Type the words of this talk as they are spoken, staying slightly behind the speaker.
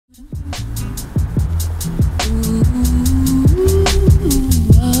I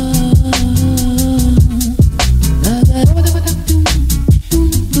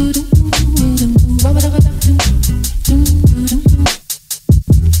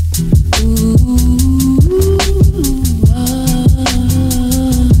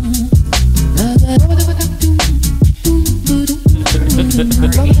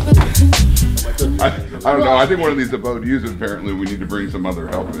don't know. I think one of these Abode users, apparently, we need to bring some other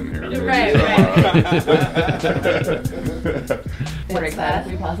help in here. Right. What's that?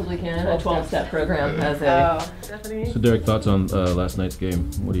 We possibly can. A 12-step program as a. So, Derek, thoughts on last night's game?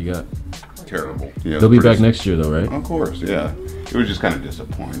 What do you got? Terrible. Yeah, they'll be back next year, though, right? Of course, yeah. It was just kind of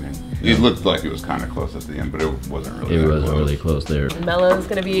disappointing. It looked like it was kind of close at the end, but it wasn't really. It wasn't really close there. Melo's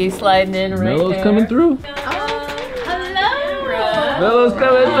gonna be sliding in right Melo's there. coming through. Hello. Melo's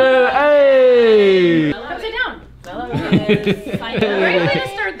coming through. Hey. Come sit down. Melo is. Great way to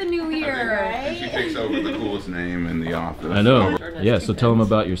start the new year, right? She takes over the coolest name in the office. I know. Yeah. So tell them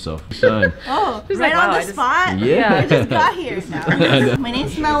about yourself. Sign. Oh, She's right like, on wow, the spot? Yeah. I just got here. No. My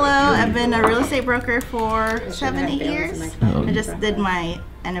name's Melo. I've been a real estate broker for 7-8 years. I just did my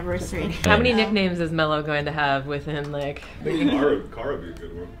anniversary. How many nicknames is Melo going to have within like? Car would be a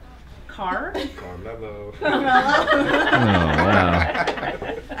good one. Car? Carmelo. Oh wow.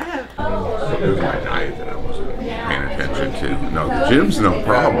 It was my diet that I wasn't paying attention to. No, the gym's no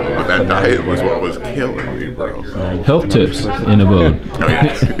problem, but that diet was what was killing me, bro. Health tips in Abode. Oh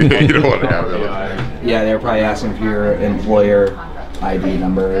yeah, you don't want to have that. Yeah, they were probably asking for your employer ID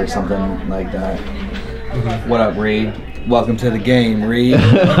number or something like that. What up, Reid? Welcome to the game, Reid.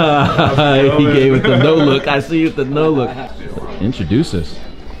 He gave it the no look. I see you with the no look. Introduce us.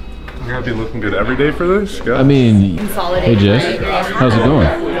 You're gonna be looking good every day for this, guys? I mean, hey Jess, how's it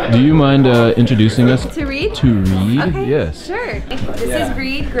going? Do you mind introducing us To Reid? to Reid? Okay, Yes. sure. This is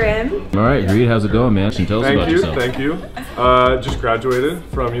Reid Grimm. All right, Reid, how's it going, man? Tell us about yourself. Thank you. Just graduated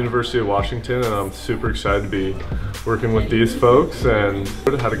from University of Washington, and I'm super excited to be working with these folks. And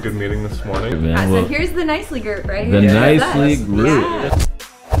had a good meeting this morning. Man, So well, here's the Knicely Group, right? the Here's Knicely us. Group.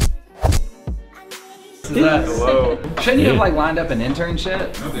 Yeah. Hello. Shouldn't you have like lined up an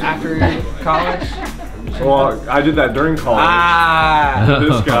internship after college? Well, I did that during college. Ah!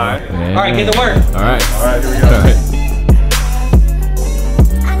 This guy. Man. All right, get to work. All right. All right, here we go. All right.